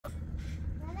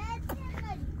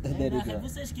نه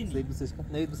بوسش کنی نید بوسش کن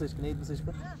نید بوسش کن نید بوسش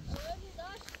کن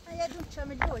یه دون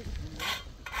چمه جوی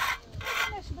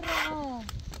نش برام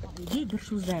یه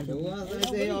گشو زرده او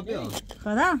از یا بیا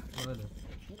خدا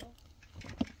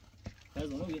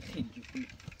از اونو یه خیلی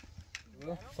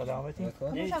سلامتی نه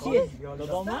چیه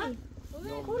بابا من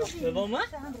بابا من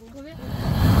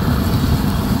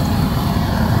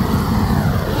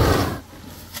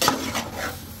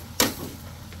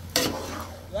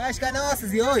واش کنه واسه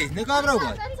زیوی نگاه برو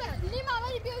بود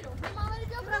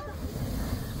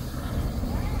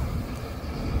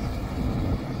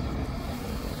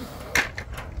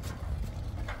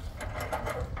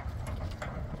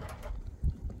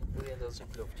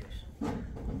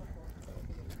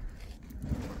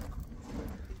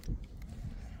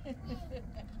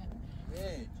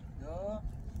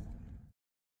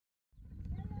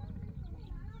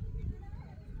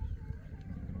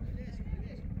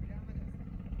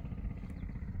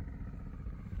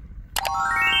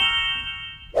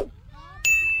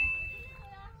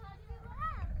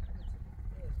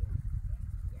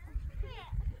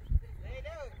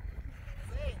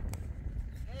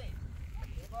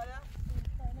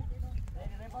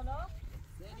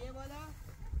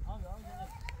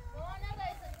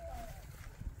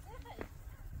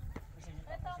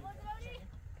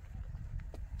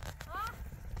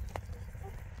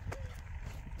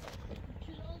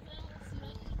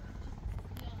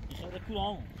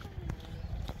کلام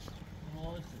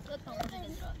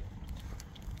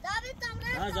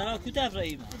نه زارا کو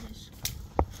تفریحی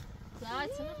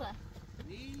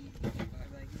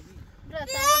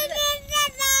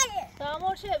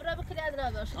تامور شه برا بخلی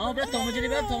ادرا باش برا تاموجلی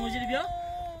بیا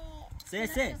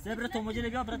سه برا تاموجلی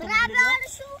بیا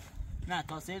نه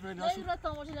تا سه برا بیا شو برا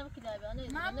تاموجلی بخلی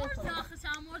بیا مامور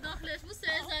تامور داخلش بو سه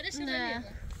زارش نه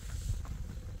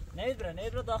نه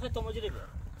برا داخل تاموجلی بیا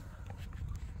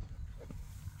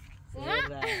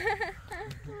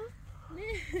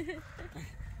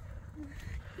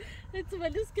انت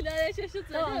ملوس كلها يا شاشة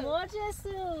تامور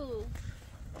جسو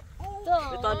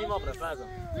بتانی ما برا فازم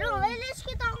ليش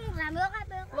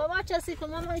كده بابا چسیف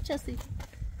ماما چسیف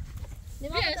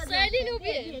بیا سالینو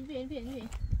بیا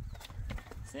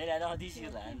سيري على هدي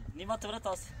شيران نيما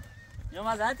تبرتاس يوم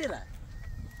ازاتي لا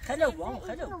خلو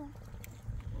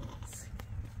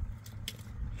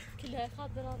كلها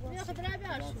خضرا بیا خضرا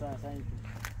بیا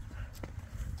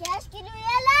كاش كيلو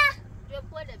يلا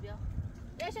جاب ولا بیا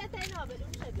ليش انت هنا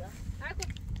بلوش بیا هاكو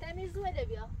تمیز ولا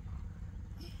بیا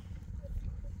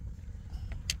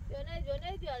نه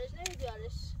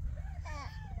دیارش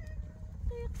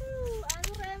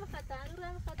انو راه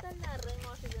مخطا نره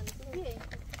ماشي جنسو بیا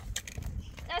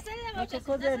اصلا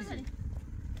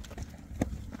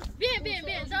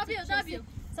بیا دابیو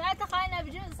ساعت خواهی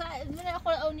نبیجیم من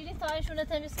خود اونیلی تایشونه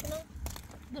تمیز کنم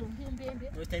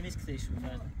بیا تو تمیز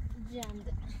کتیشون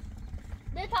جامده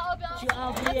بيتا أبي شو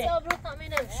أبي؟ أبي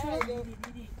طعمين شو؟ سايدو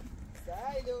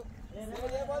سايدو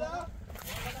بالا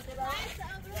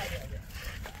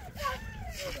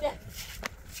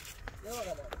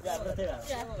يا برتيرا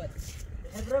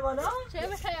هبره بالا شو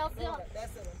بحياتي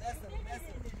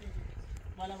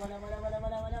بالا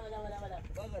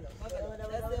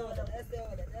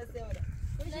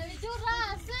نبي جو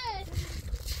راسك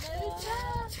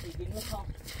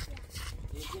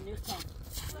نبي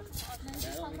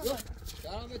جو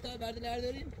دارم تا برده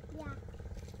داریم؟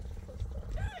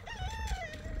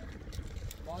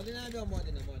 مادینه بیا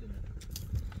مادینه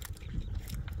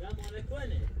یا ماله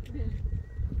کنه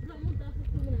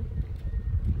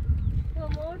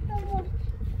تمام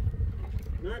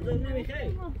نه تو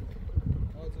نمیخوای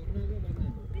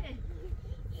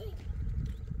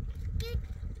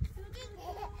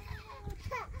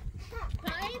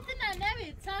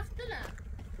نبید سخت نه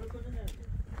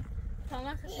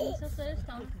تمام خیلی سرش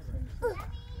تمام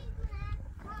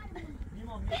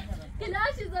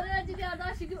کلاشی زاره اجی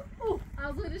دیاداشی که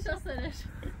ازورش سرش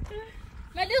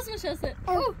ملیوس مشاسه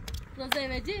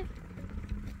روزه وجی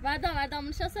وردام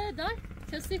مشاسه دار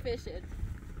چسی پیشید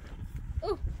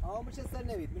مشاسه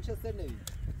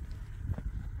نوید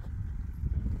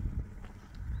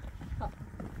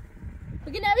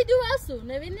بگی نوید دو هستو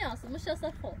نوید نیاسه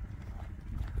مشاسه خود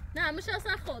نه مشاسه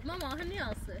خود ماما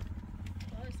هنیاسه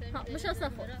مشاسه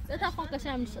خود تا خود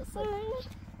کشم مشاسه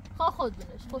خود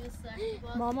بنش خود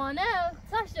مامانه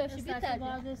ساش جاشی بیتر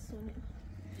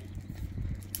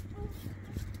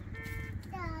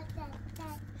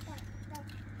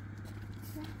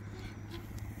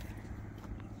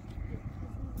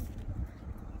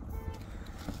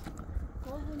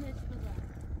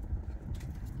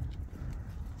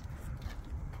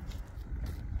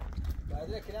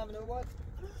بعد کلام نوبات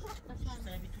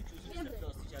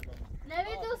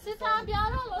نوید دوستی هم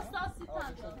بیارم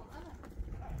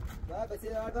ها بس یه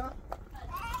دردا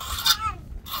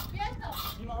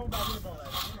نیما اون بعدی باور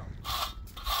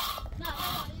نه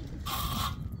بابا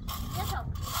یه تا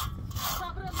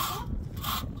صبر بکن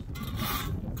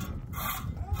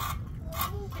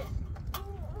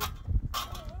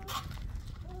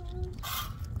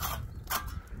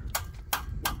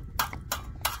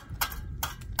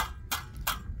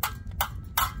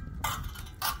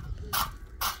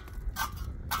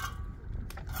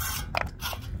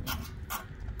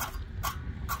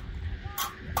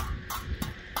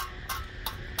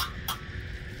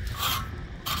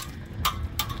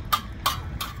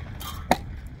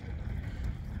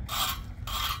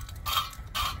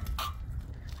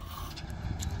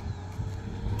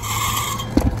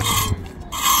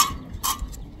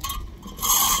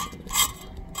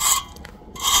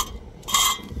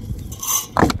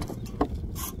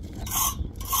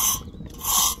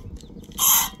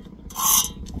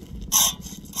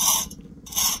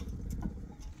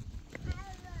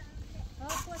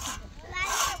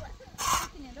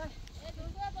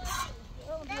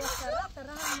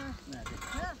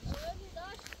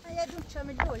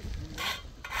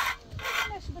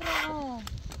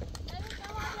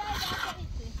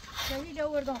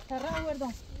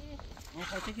اون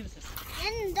خاطر کی بسه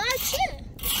این دار چیه؟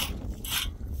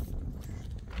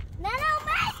 نه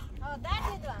اومد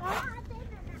در دیدم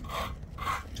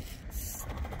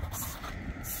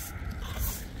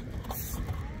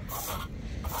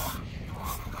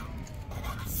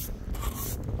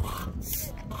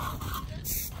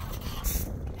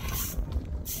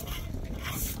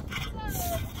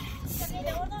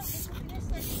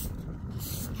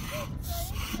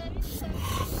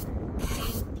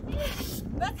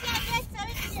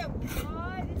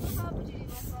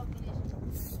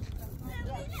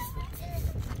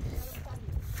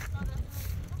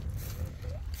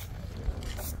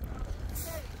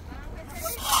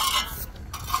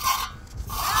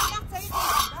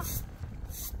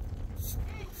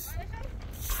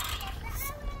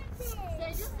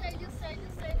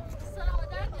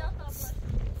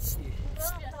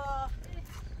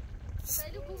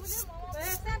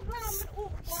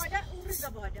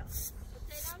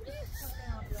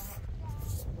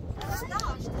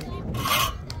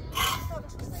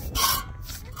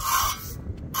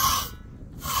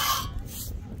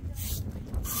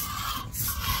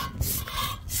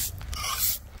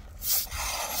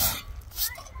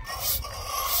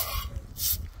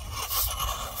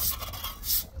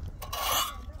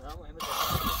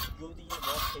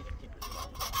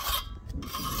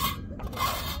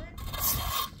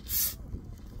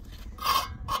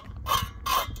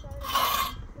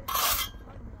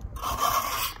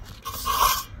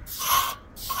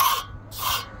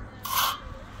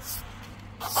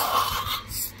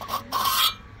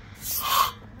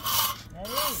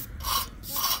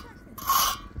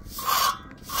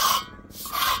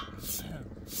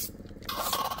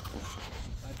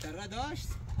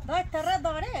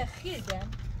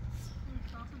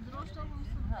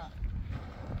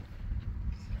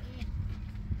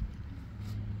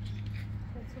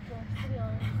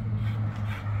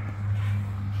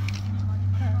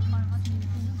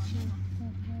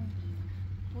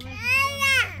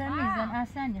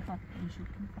اصلا خواهد اینشو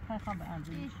کنیم خواهد به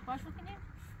انجامش باش بکنیم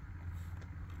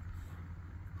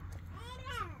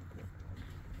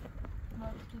ما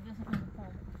تو جسم کنیم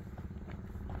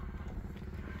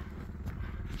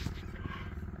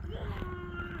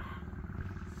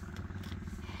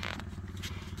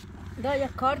دا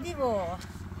یک کار دی و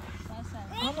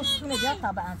همون ستونه بیا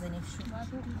تا به انزنیم شو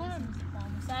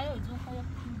سعی و جون خواهد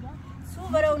سو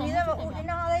برای اونیده و اون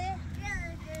اینا حاله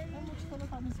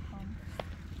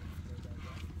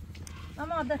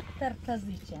اما عادت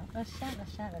ترتزیچه قشنگ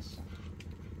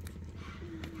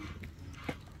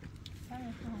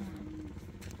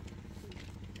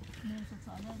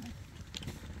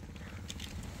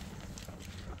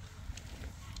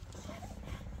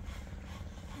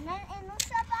من اینو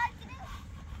سفر کنیم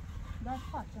دار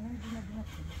خواهد چون این دونه کنیم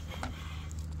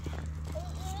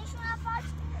اینو شما پاش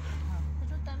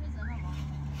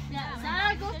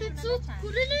زهرا گفتی سو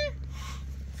کلیلی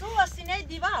سو واسینه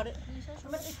دیوار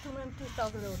من ایتونم تو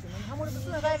ساز رو بودیم همون رو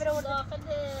بسونه غیبه رو بودیم داخل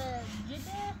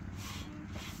جده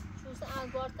چوز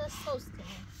انگارت سوز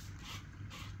کنیم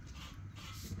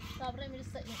صبره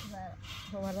میرسه این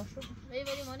زهرا بالا شد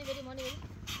بری مانی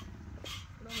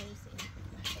برو میرسه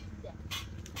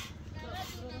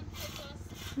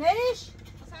نریش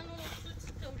اصلا اون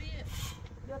سوت توریه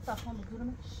یا تاخون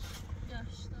بزرمش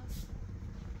yaşta.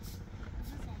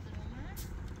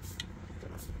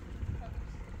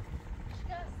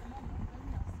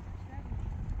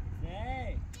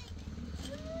 Hey!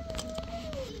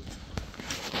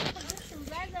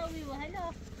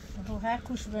 رو هر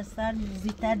کوش بستر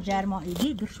زیتر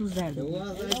جرمایگی گرشو زرده او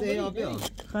از زهرا بیا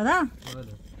خدا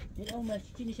این اون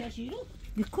مرچی نشاشی رو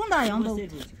بیکون دایان دو یه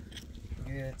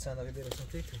چند دقیقه درستم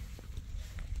تیتو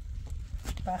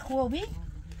خوبی؟ نه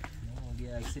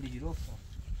یه اکسری جیروف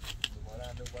دوباره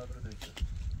اندو باید رو دویتو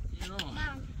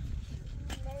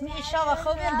میشه و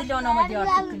خوبی هم دلیان آمد یار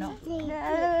کنم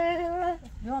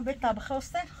بیان بیتا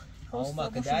بخواسته اوما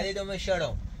که دادی دو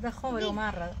مشارم بخواه رو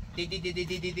من را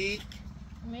دی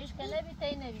مش کنه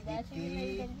بیتی نویده چی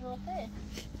میگه روته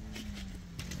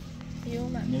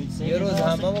یه روز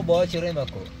همه ما با چرای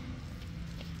مکو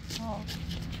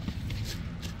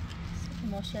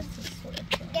ماشت صورت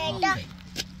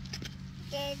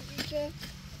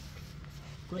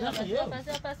کجا خیلی؟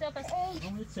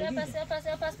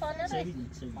 پس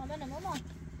پانه ماما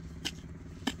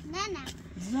نه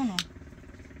زنو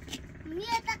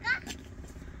میاد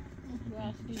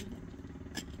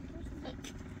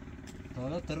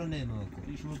حالا ترا نمیکو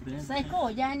ایشون بلند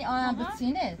سایکو یعنی آن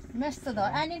بتسینه مست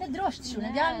دار اینی درشت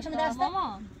شونه دیار میشم دسته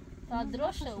ماما تا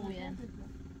درشت اویه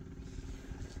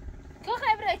کو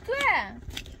خبره کوه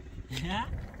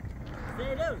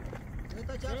زیرو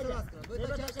بتا چپ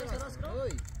راست کن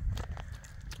اوی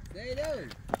زیلو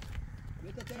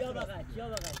بتا چپ چیا راست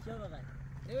بغل چیا بغل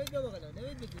نوید بیا بغلا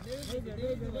نوید بگی نوید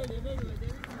بیا بغلا نوید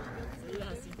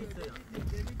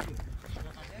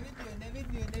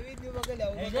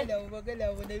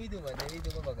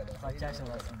بغلا خواهد چشم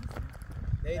راست کنید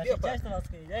نوید بیا پا چشم راست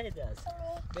کنید هایی دست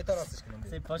بتا راستش کنم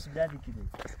سی پاش بلدی که دید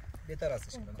بتا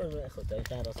راستش کنم خود دایی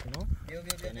خیلی راست کنم بیا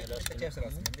بتا چپ راست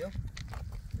کنم بیا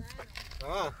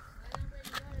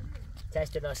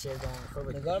چشم راست شیردان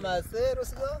خوب نگار مزه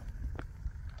روسیدا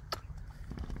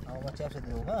اما چپ شد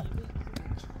رو ها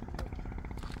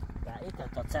بعید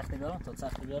تا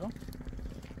سخت بیارم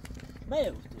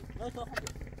میوفتی نه تا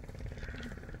خوبی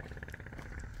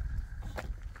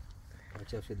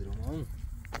چپ شد رو ها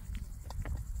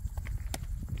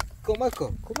کمک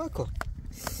کن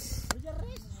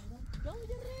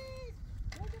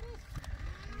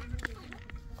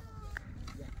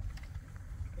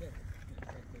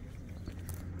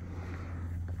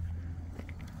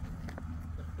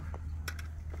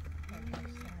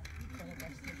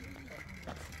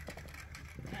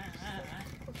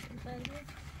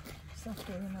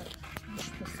سخته اینا مش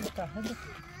بسیطه هده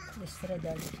بستره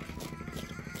داری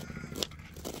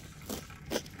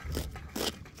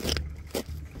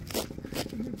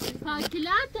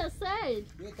پاکلات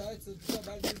سید بیا تا سوتو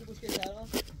بعد دیگه گوش که سرا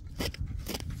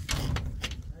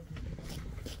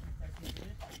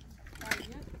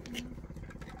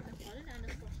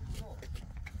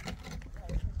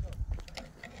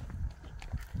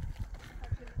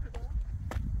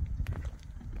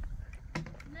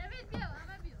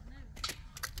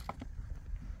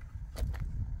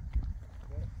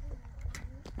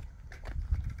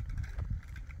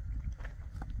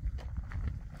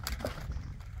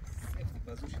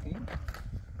بازوش کی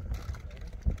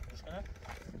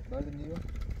بعد نیرو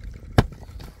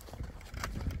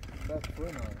بعد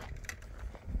کوی نه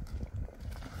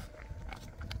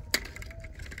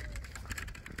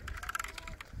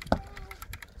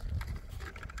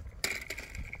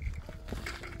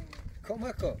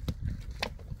کمکو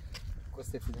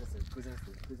کوسته فیدنس کوزن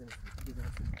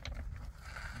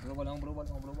برو بالا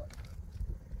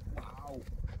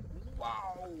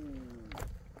واو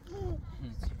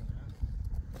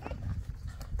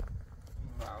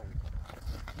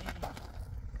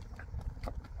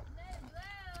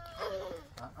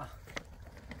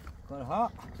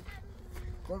کارها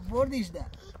کار بردیش ده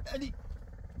علی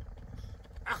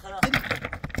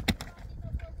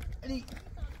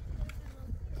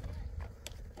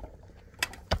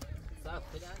صاف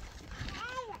بدن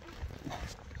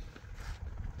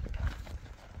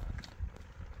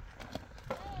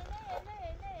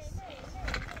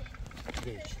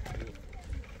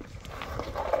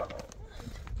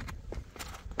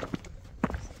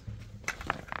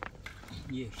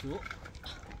یه شو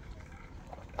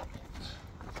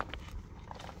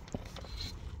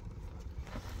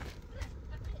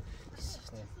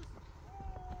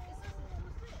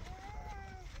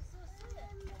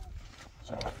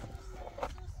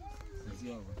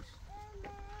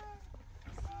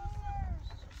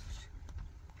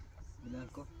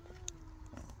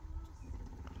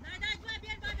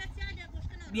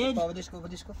بیاید بدش کن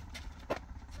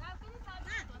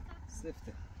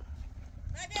سفته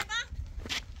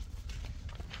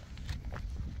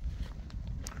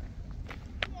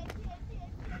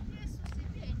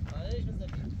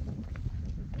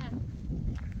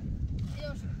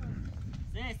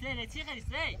سه چی خیلی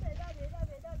سه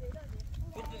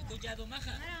تو جادو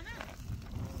مخه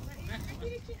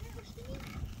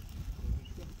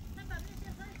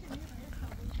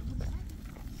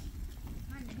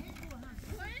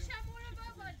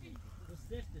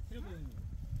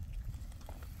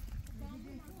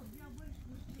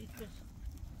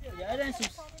برن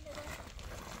سوس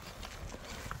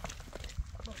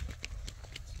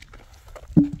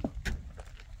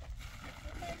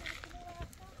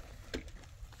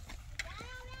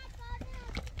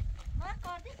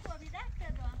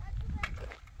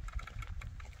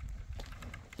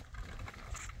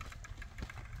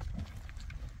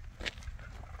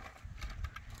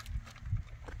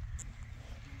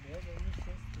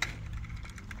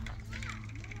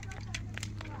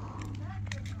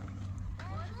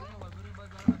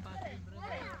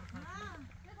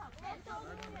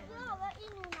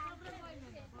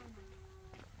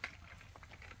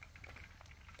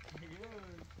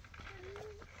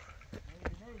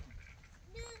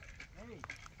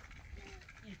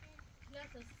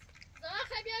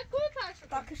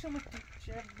Takışımı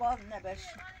şöyle bal ne beş.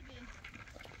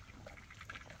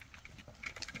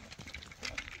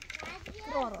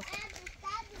 Doğru.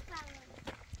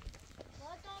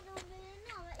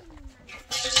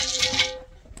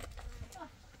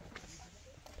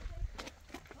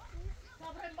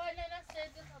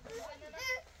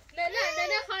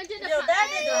 Diyor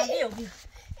derdi diyor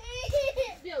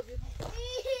diyor.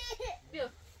 Diyor.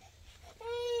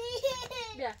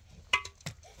 Diyor.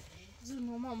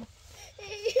 Zırma mama.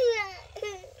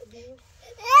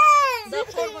 Da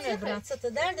korkun edran.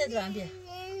 Satı derdi edran diyor.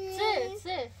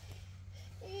 Se.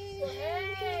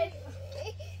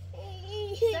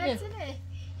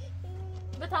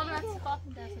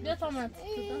 بتامنت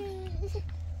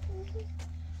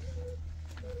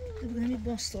بگم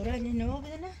باستوره نه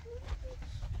بدونه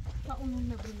تا اونو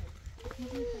نبونه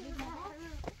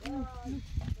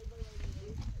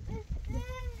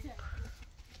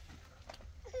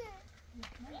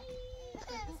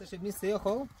شبني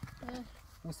سياخو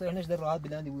وسرناش در راحت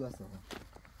بلندی بود اصلا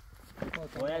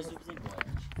باید زود بزنیم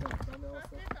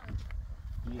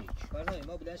باید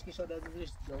ما بلندش که شاید از اینش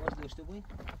دواش داشته بودیم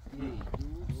 1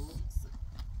 2 3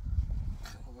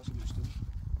 دواش داشته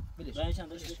بود بلش چند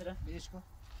داشت بتره بلش کن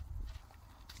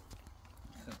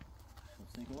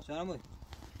شما ما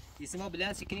اسم ما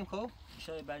بلند سکنیم خب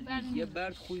شاید برد یه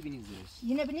برد خوبی بینیم زیرش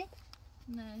یه نبینی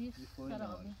نه هیچ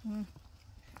خرابی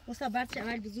واسه برد چه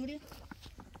اول بزوری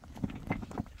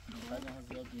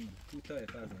کوتاه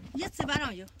فرزند یه سه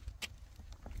برایو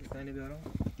اینو بیارم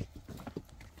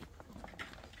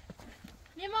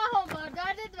نیما هم بار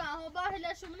دردت و هم بار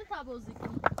هلشون منو تبازی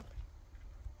کن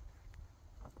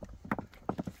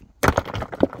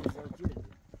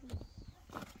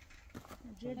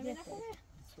جلده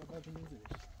صحبت بینیم زیرش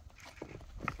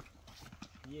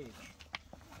یک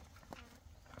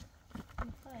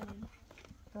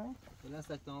بلند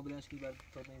سکتا ما بلندش که برد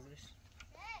تا بینیم زیرش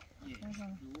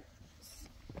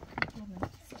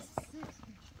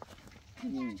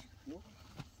 1 2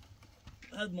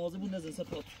 هاد موضوع بود نزد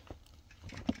سپات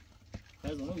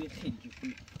از اونو یه خیلی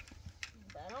جفوی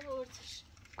برام ورتش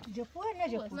جپو نه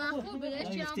جپو نه خوبه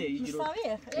اشیام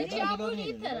مساویه اشیام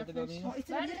بونی طرفش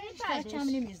ایتر بیرش چم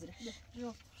نمیذاره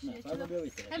نه فردا بیا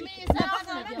بیتره همه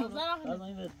زرا نمیاد زرا فردا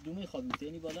این دومی خواب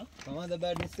میتونی بالا تمام ده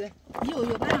برد نیسته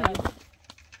یو برام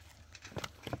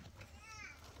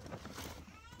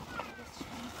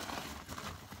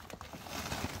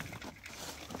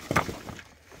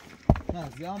نه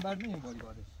زیان برد نمیم باری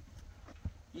بادش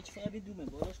هیچ فرقی دومه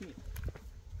بالاش نیست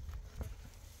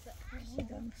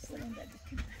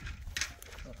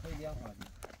خیلی هم عالی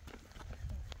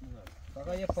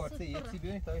فقط یه پارچه یه چیزی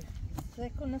بیارین تا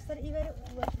سکون نصر ایوره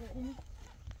اینی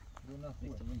دو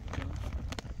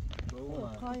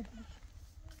نخواه خواهی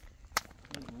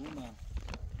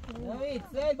نوید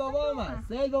سیل بابا من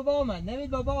سیل بابا من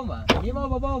نوید بابا من نیما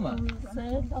بابا من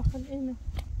سیل داخل اینه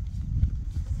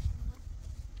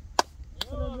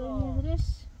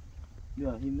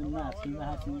یا هیم نه هیم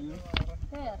هاتون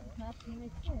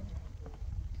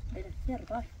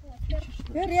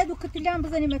بر یادو کتیلام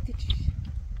بزنی متیش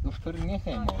دکتر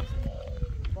نخیم ما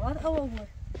بار اول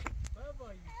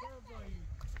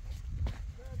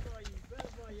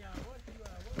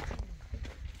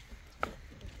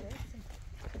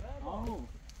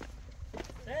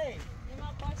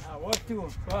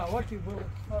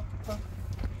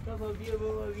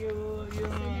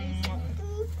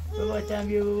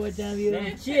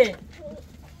چیه؟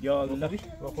 یا لبی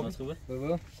خوبه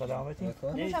بابا سلامتی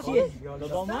چیه؟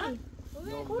 بابا من؟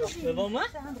 بابا من؟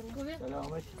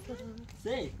 سلامتی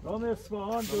سی رام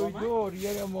اصفهان دور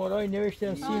یه مورای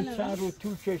نوشتن سیل چند رو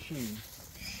طول کشید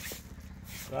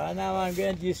و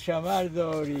نمانگن دیز شمر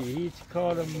داری هیچ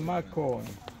کار مکن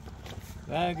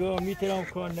من گو میتونم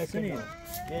کن نکنیم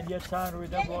این یه چند روی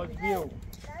ده باز بیو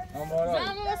مورای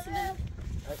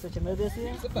اصلا چه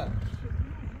مدرسی؟ سپر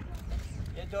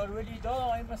یه دارولی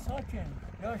دا این مساکن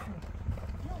یاشو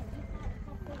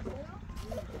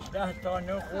 10 تا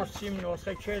نو قرصیم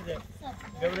نسخه کرده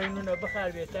دوره اینو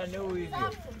بخر بهتر نویدی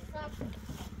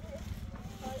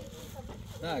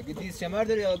نه دیز شمر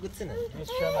داری یا گوتسنه؟ دیز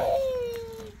شمر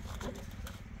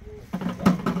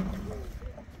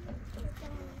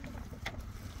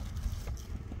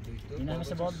این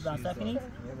همیشه باید دنسر کنی؟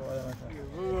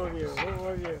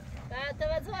 بعد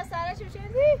توجه سرش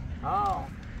میشردی؟ ها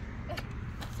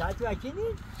ساعت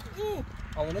وکیلی؟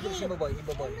 آمونه داشتیم بابایی این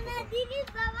بابایی دیدید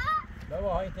بابا؟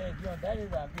 بابا های تلویزیون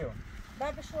دریدم بیو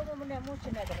بعد شغلمونه موچ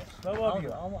ندارش بابا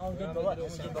بیو بابا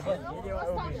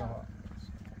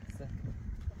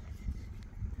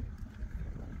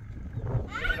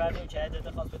بعد این چه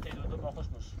عدد خاص به تیدو دو با خوش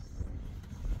باش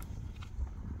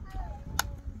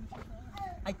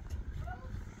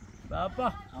بابا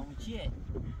همون چیه؟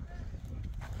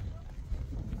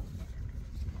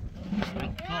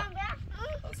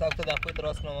 ساکت دقیقی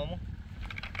دراز کنم امو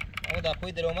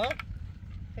دقیقی درو ما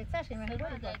فکرش این مهدو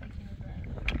داد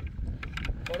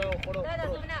خورو نه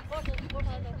نه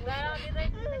برام میذاری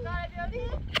نگاه بیاری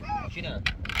چی نه؟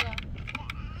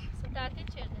 تعطیل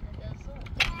چرده ندازو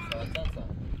ساعت چند ساعت؟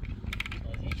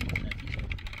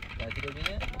 تعطیل رو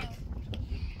بینه؟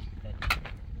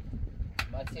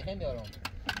 مسیخه میارم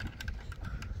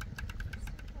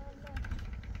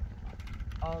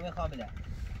آمه خامله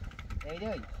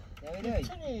نویدوی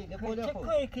چه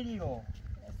کاری کنی رو؟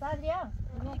 صدریا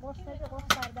اینو قرص نده قرص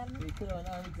بردر می فکر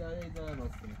آنها همین زاره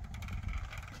راست کنیم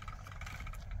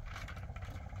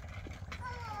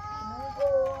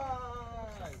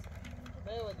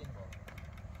بیودین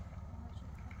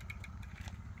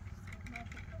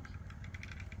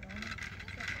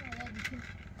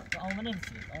با آمه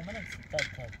نمیسی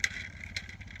تد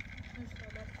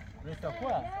رستا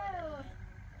خواه؟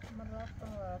 مرات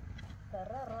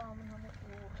ترى من هم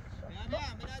لا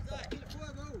من هذا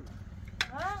الكوه بو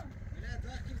ها من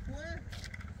هذا الكوه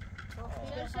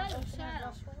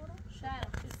شارع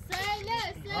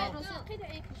سهل رصقي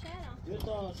عيك شارع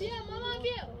بيا ماما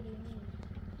بيا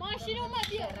ماشينه ما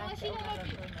بيا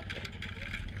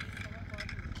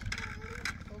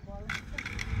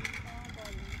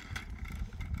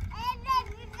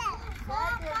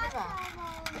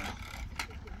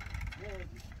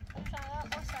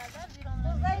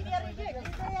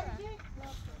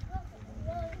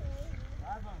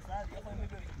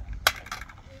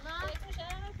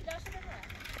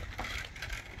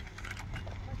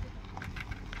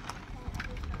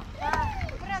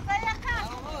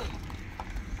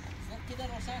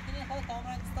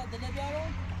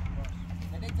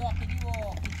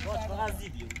فقط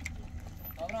زیدیو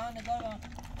ابراهام نگاه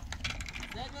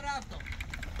زید رفتم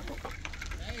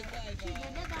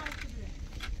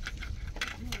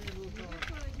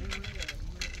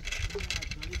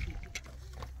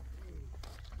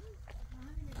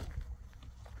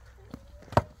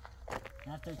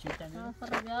نفتر چی تنگی؟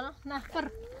 فر بيالا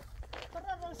نحفر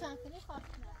فر روشان كني خاف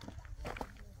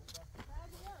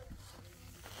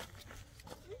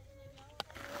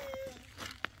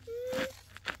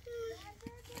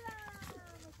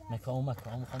مكاوم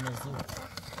خمس زور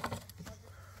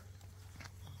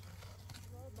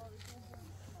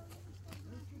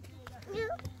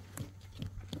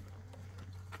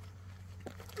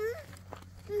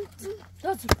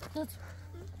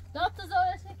داد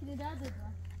تزاوج شكلي داد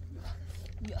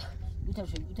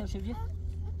بتمشي بجي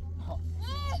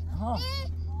ها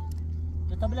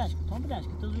انت بلاش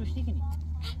كنت زوج تيجي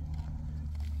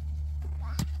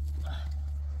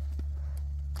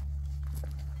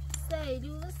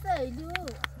سيلو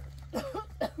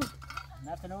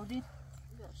نفت نودي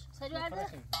سيلو عرده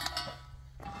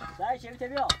داي شي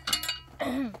بتبيو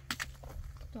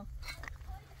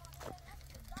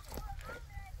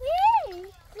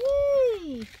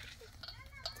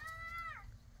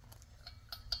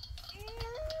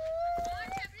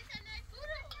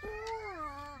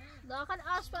داخل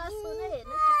آشپزخونه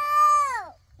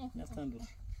نفتن دور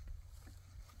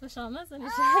باش آمد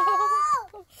نشه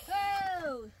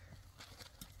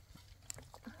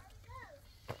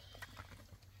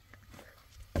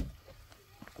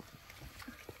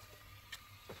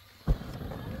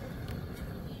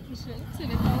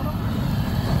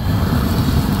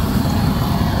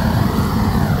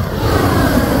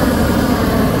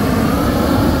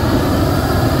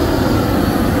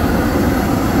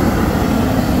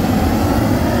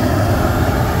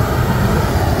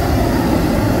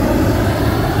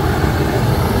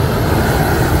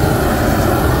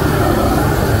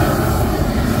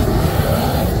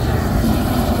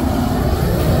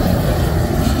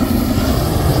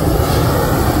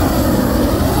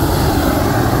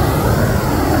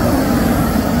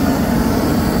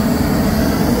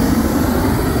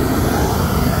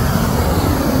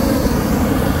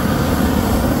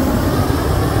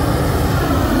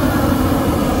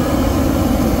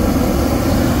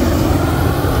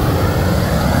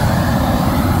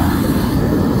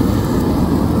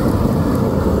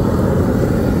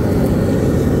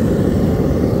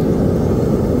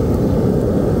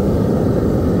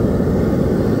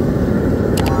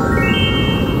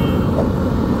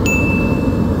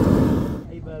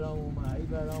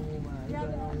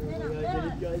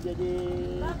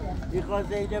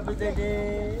میخواد زینه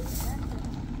بزنه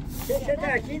چه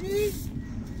ترکیدی؟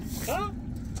 ها؟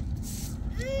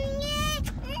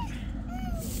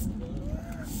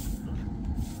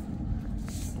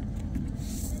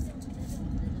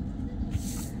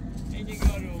 این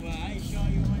نگاه رو اومد ای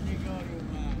شایوان نگاه رو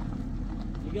اومد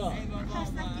نگاه ای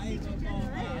بابا ای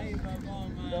بابا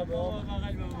بابا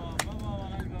بغل بابا بابا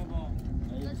بغل بابا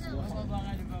بابا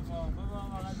بغل بابا بابا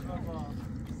بغل بابا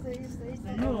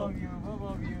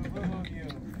بابا بیو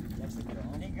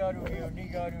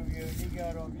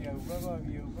نگاه رو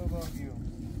بیو بابا بیو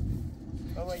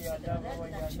بابا یالا بابا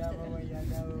یالا بابا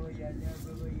یالا بابا یالا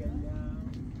بابا یالا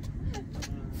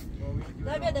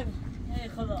لا بیا دمی ای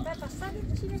خدا بابا سالی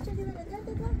چی بچه دیگه ده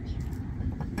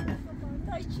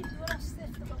دای چی درسته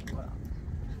بابا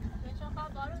چون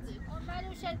خواهد بارودی اون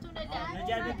ملو شیطونه لحظه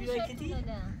نجربه بیای کتی؟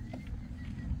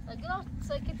 اگر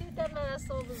سکتی تر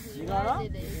لرسو بزی نگارا؟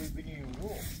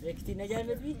 کتی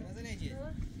نجربه بی؟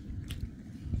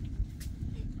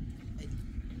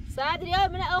 صدری ها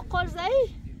من اقل زی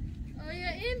آیا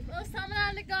این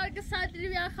سامن نگار که صدری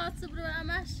بیا خواهد صبر و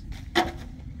امش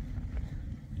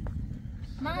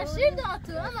من شیر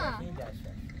داتو اما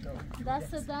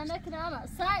دست دانه کنه اما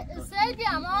سی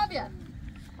بیام آبیا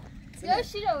یا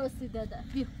شیر وسی داده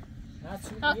بیو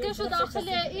کشو داخل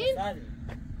این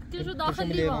کشو داخل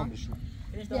لیوان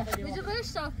بیا بیجو برش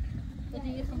داخل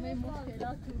دیگه خمه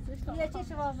مخیلات توزش یه چه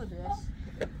شما بودش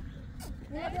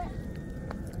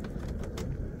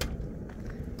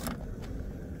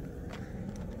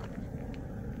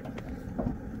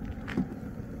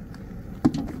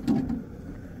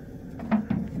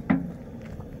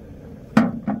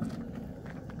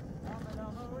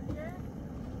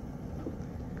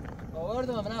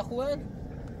آوردم من خوبه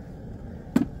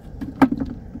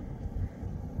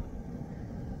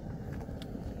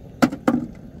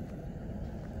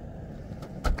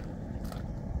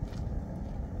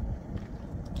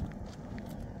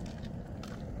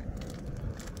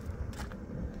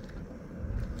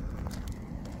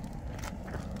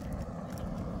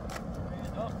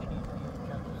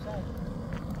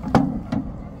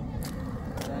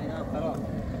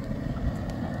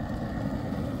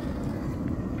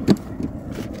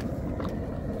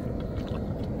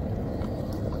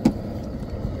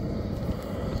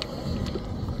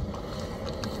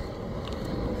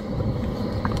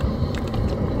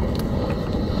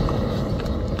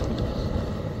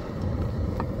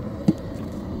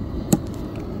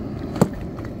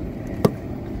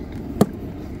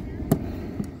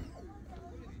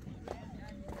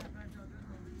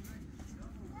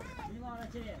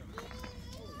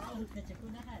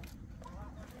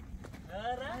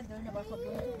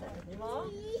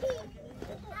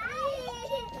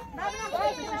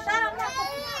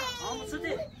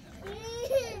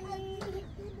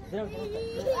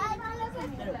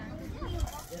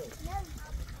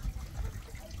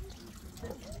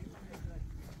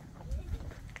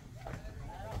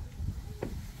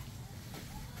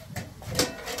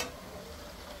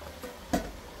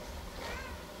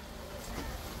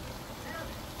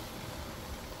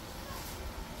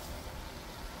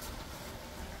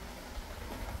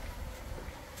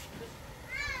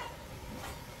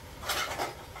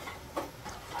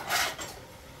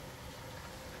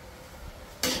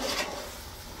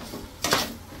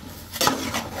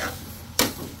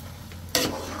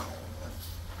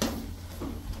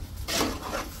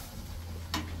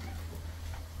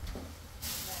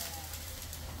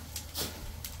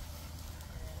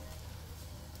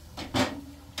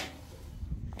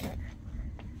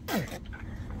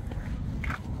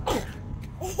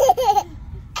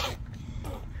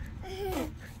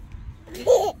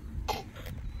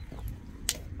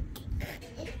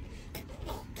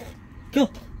Go!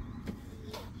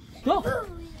 Go!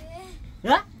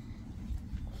 Ya?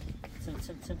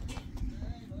 Sen.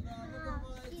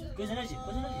 Gözün acı.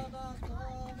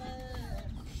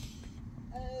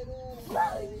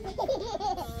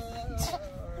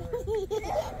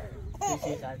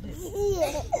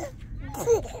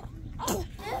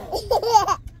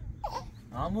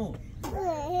 Amu.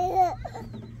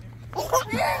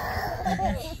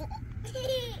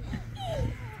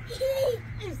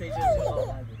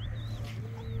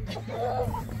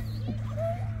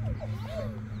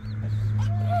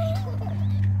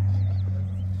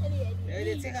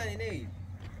 öyle çıkani ne?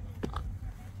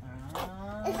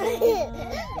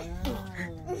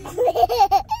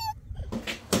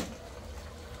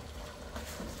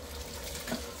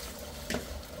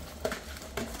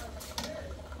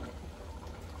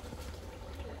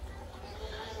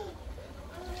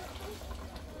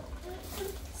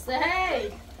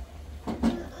 Say,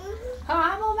 how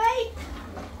am I, mate?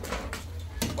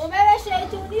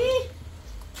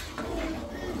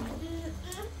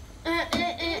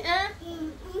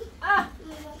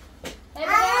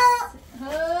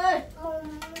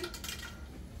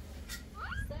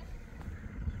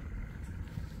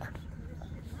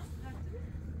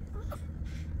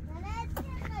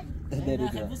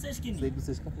 درده بوسش کنی سید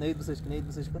بوسش کن نوید بوسش کن نوید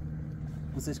بوسش کن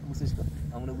بوسش کن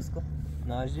همونو بوس کن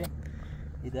ناجه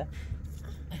ایده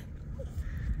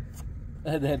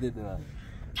درده من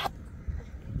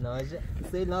ناجه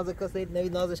سید نازش کن سید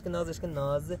نوید نازش کن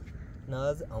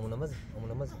ناز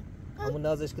همون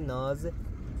نازش کن ناز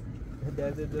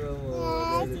درده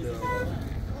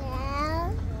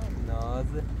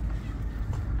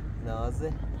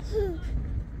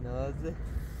ناز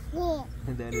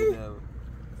درده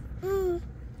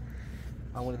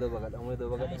همون دو بغل همون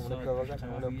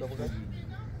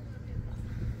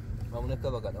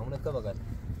که بغل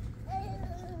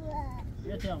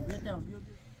بیاتم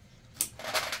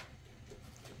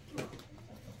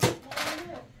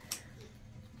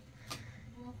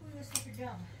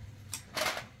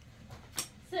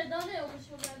صدا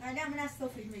نمیشه انا من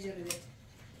استوفي مجرده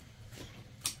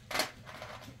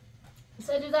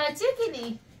سجودا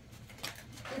چکنی؟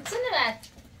 چه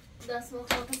نبود؟ دست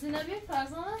مخاطسی نبید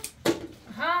فرزانه؟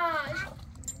 ها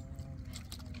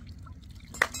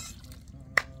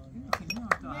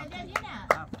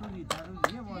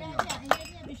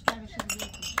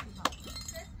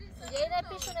یه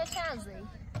پیشونه چند زی؟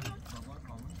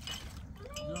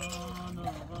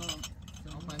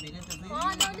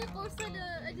 نالی قرصل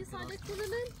ادی ساده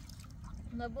کنن؟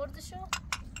 نبردشو؟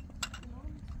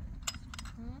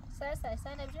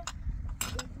 سای نبجه؟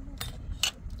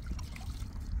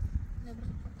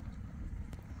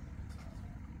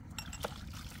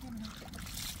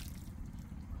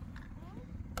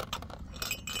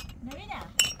 نبینم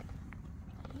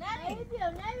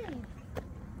نبین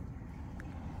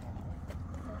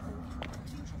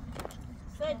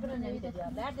ساید برو نبیده بیا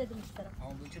درد دادم اشترم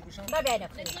ببینم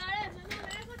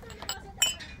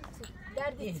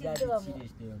درد چیزی بامو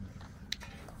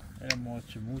ما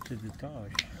چه موت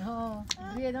دیتاش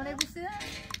بیادانه بوسیدن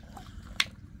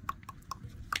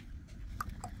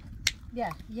بیا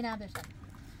یه نم داشتم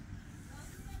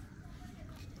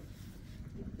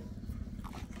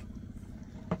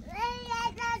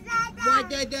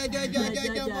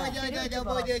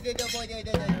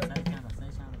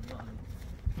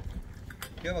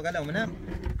Yo bagaimana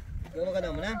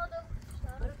mana?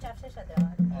 برو چفشه شده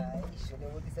شده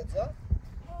بودی سبزا؟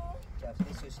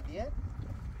 چفشه سوشیدیه؟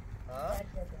 ها؟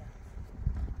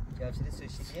 چفشه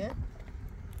سوشیدیه؟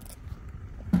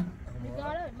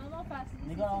 نگاره ماما پس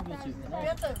نگاه آن بیچید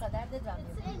بیا تو قدر دادم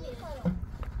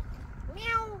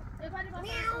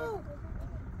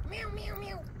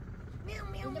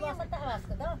این واسه تا عوض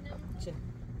کدام چه؟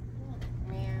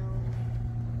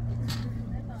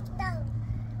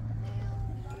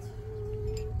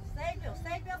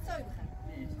 سعید بیا سوی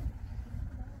بخیر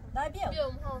دای بیا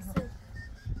بیام حاصل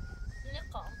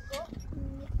نقا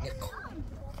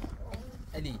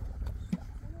علی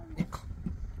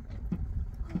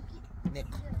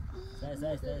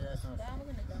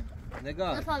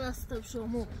نگار نفرستم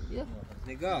شما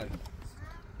نگار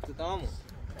تو تمامو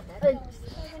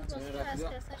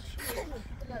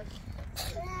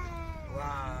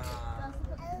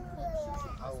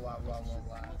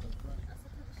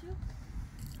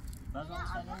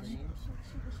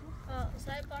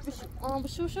سعی پارت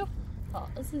بشو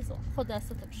عزیزم خود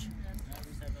دستت بشو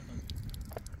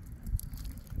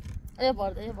یه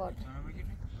بارده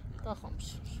تا خام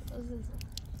بشو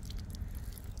عزیزم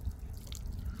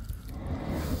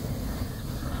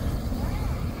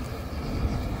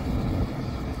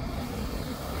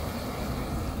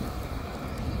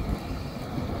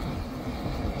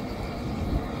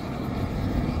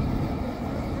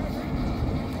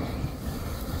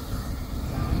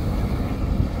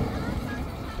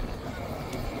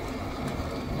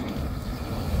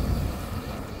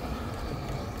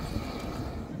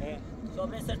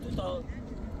صبر سر تو تا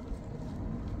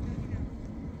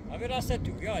همه راست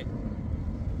تو بیای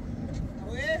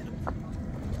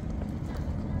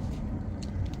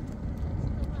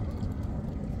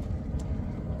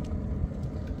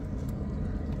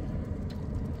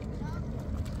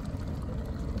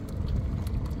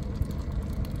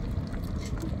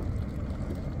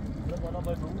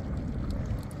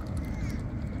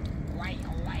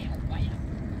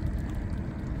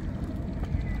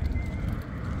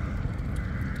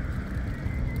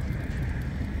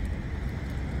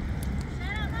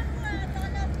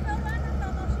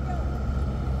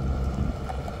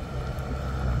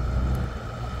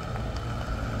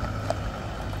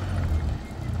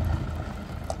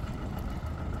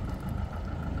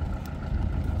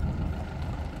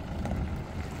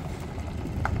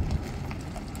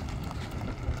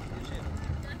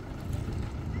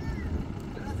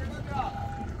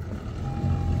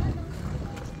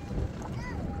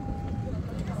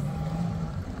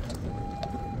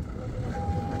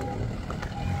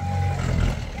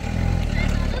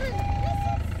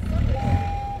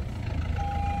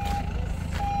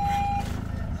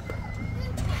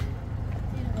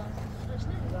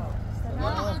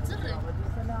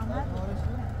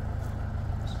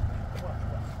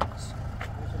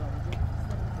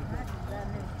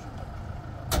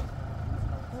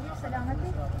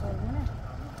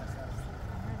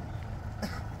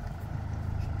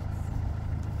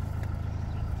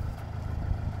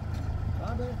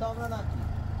بریم تامرا نکی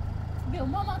بیا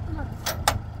ماما تو من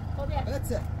خب بیا بچه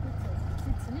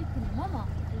سیتسنی کنی ماما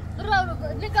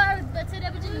رو نگار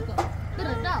بچه بجی نگاه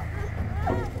برو دا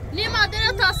نیما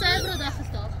داره تا سه برو دا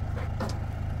خستا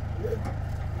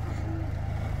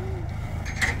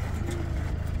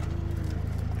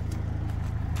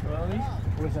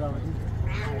خوش سلامتی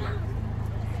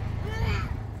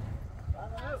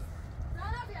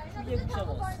یک گوشه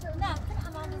باز نه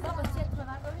اما بابا چه تو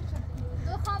من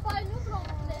دو خواهی نوب رو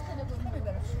مخلیه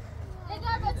نگاه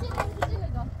نگار بچه بجی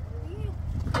نگاه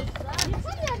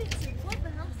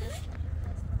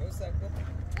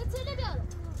بچه بیارم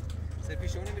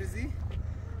سرپیشونی بریزی؟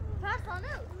 پرسانه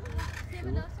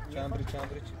چمبری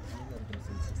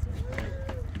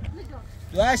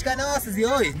دو اشکا نواس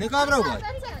زیایی نگاه برو باید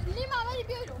نیما ولی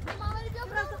بیارم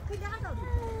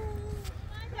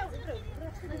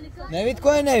نوید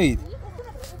کوی نوید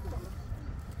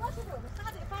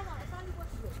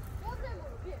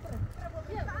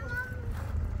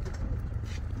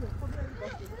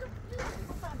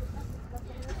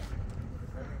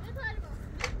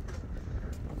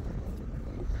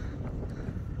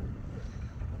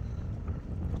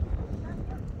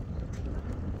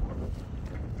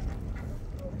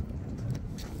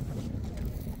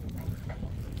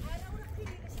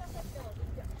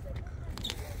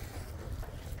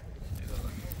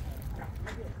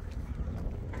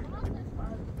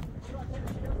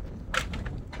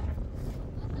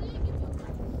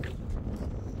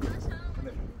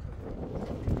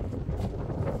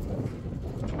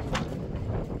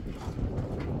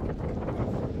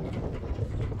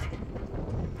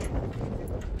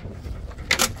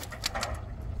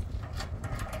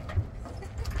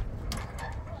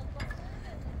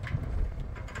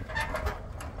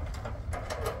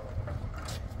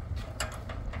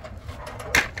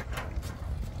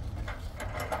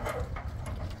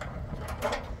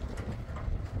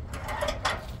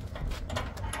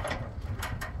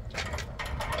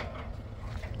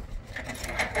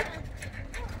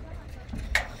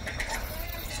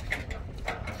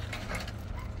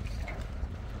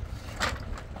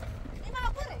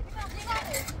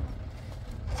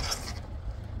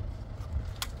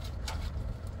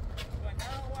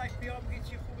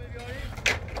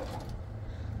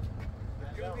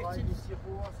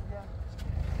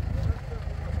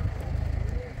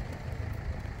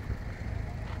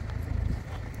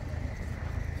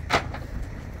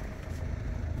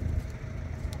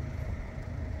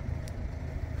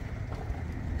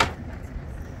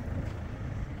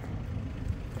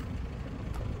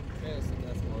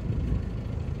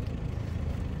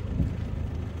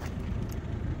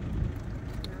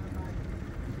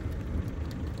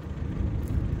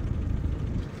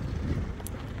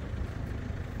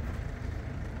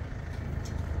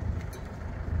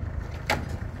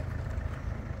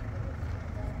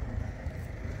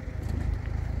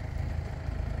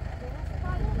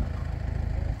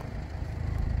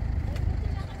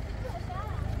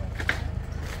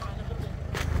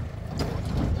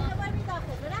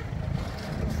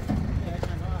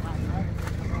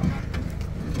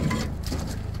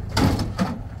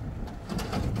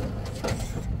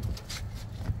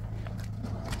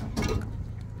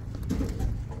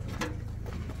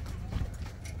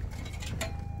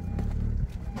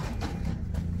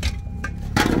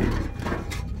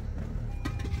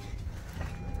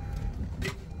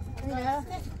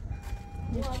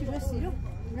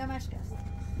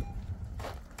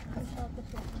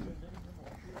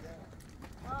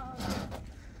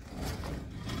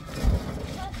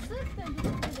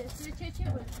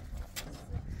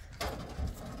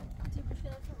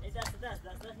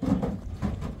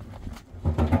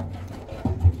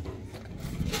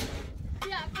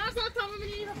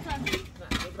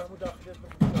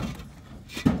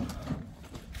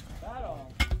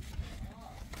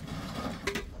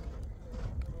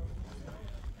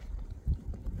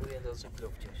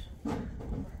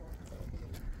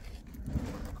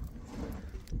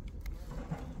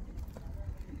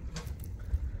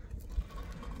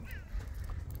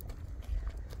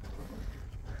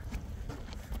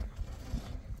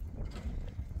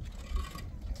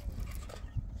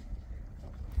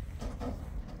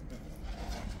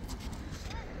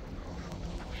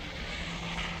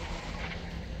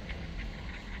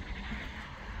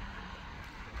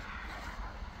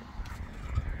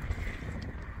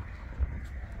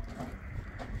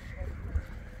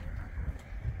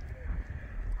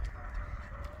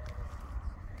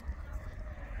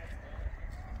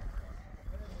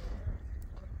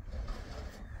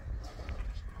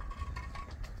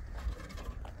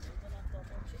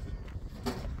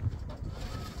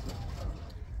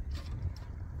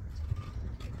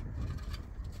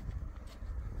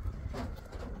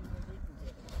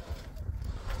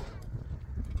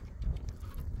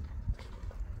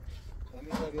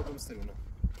بیا درست کنم.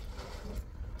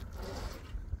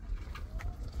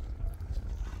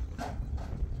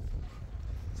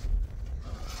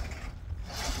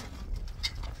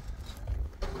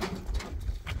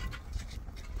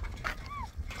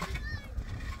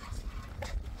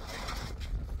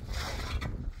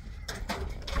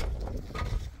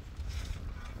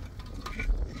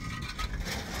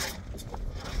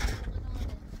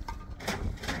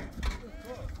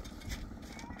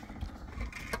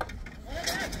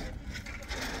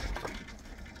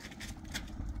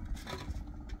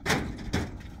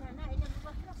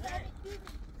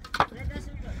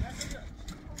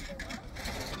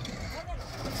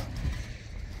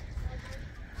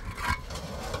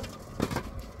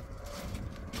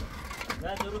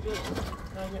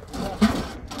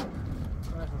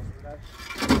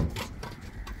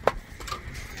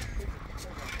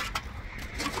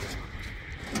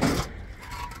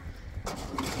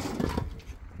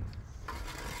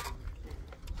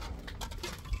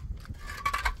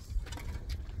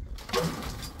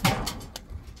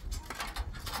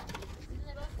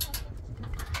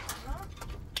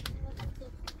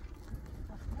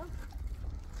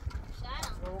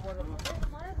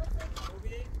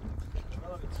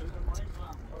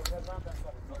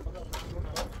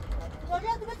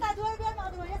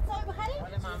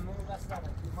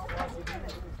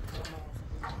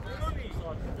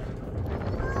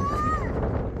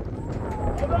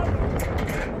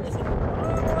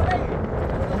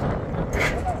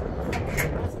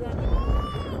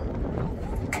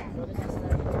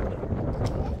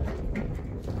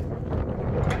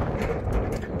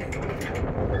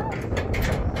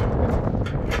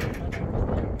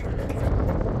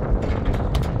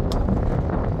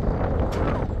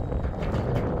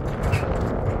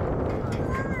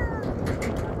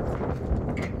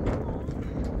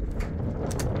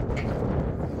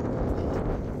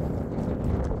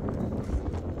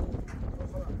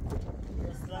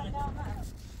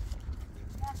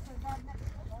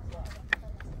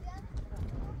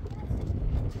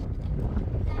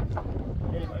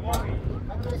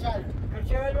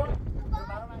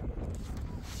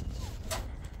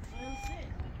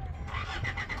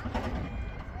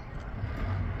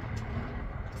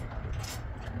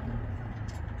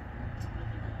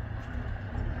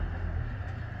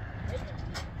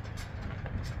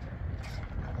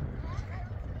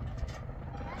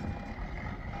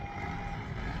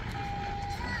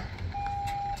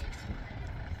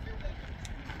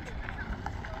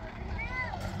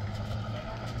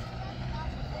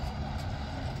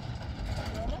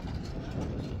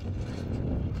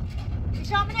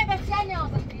 شامونه بسیار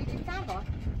نیازم دیدیم تن با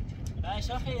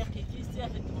شاخه یکی سیاه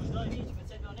موجودی هیچ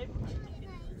بچه دانه بود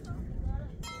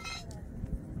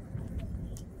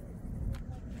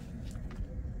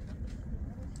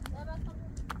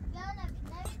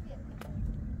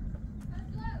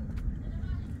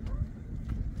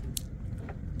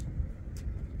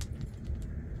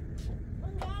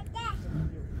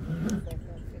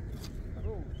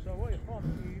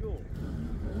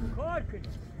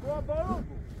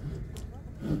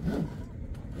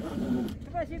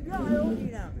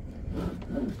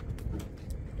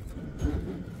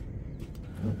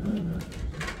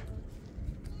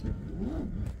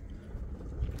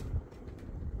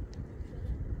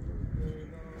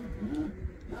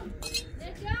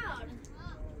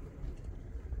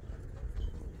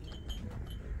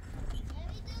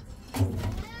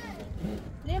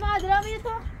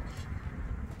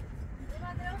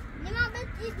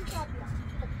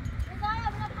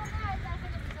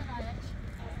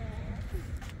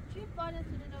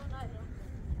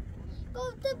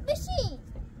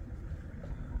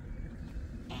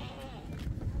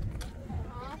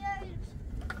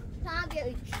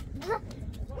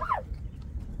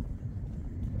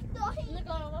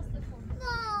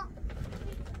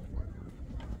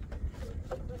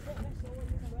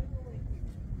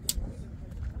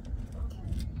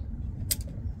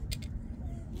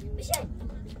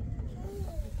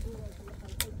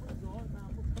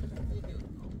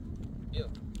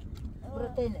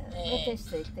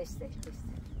تست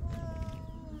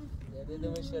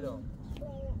dedim şero.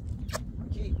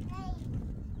 Ki.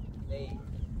 Ney?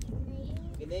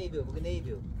 Bugün ne yapıyor? Bugün ne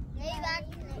yapıyor?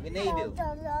 Bugün ne yapıyor?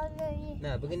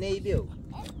 Ne? Bugün ne yapıyor?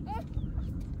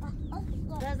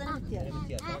 Birazdan bitiyor.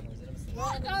 Bitiyor. Tamam, hazır mısın?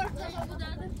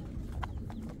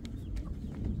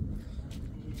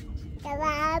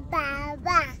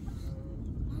 Baba.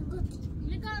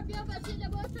 نگاه بیا بچه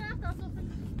لباس رفت اصافه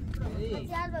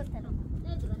Gel bakalım.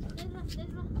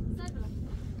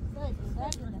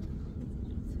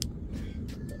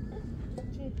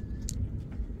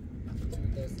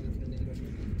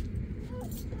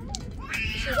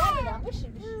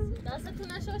 تو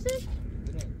نشاشی؟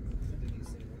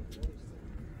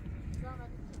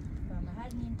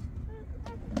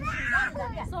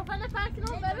 صوفه نفرک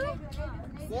نو برو؟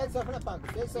 سیل صوفه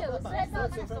نفرک سیل صوفه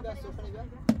نفرک سیل صوفه بیا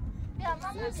بیا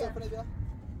ماما سیل صوفه بیا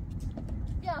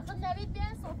بیا خود نوید بیا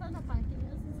صوفه نفرک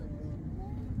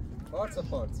پارت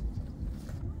پارت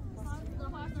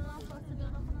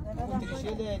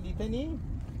تریشیل لیتنی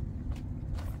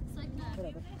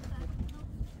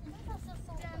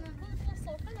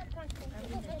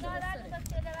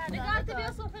نگاه تو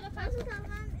بیا صوفه نفرک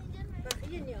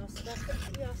بخیه نیاز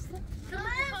نیاسته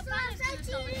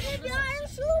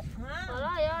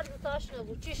حالا یار دوتاش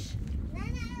نبود چیش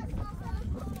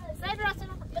سید راستون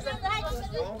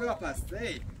آنگاه پس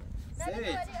سید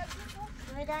سید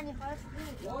میدانی خواست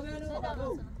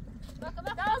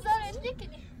دازارش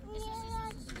نکنی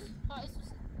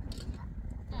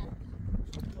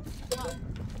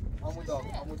آمو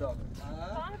داغ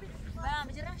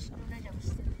بهم جراش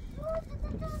نجمشت